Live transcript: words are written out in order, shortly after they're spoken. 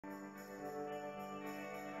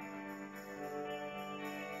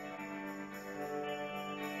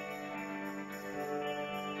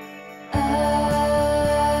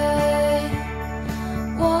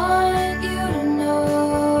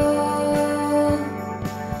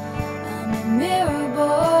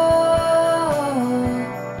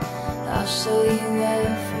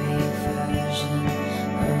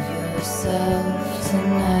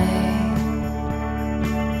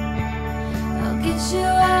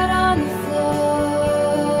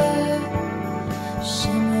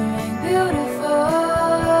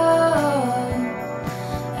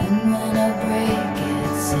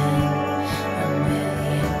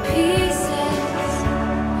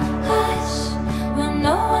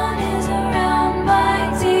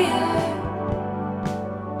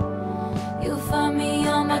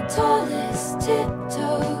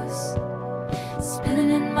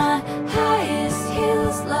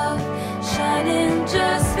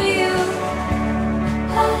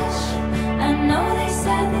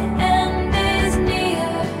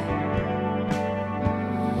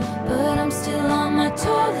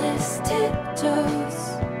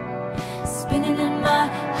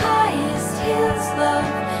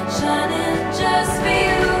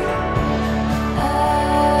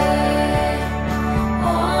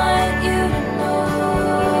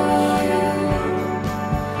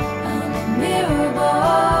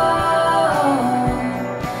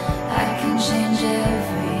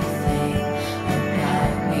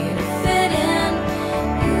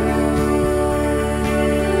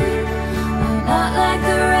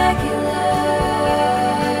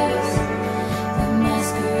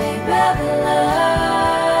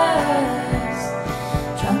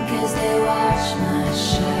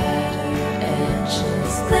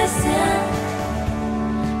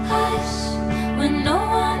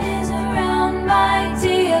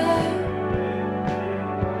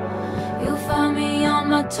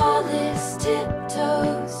my tallest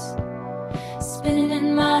tiptoes, spinning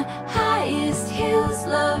in my highest heels,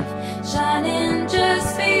 love shining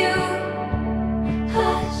just for you.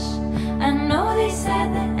 Hush, I know they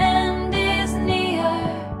said the end is near,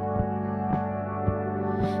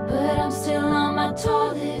 but I'm still on my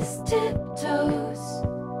tallest tiptoes,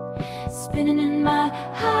 spinning in my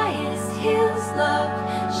highest heels, love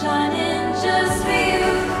shining just for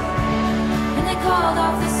you. And they called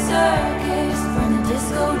off the circus, burned the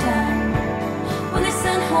disco down, when they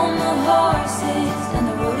sent home the horses and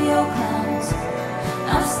the rodeo clowns.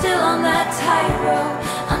 I'm still on that tightrope,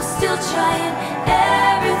 I'm still trying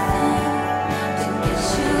everything to get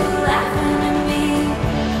you laughing at me.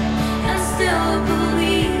 And I'm still a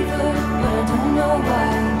believer, but I don't know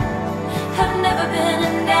why. I've never been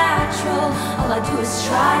a natural, all I do is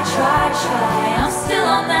try, try, try. I'm still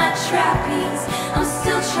on that trapeze, I'm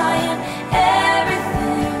still trying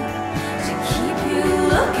everything to keep you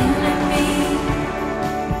looking at me,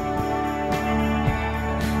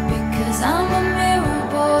 because I'm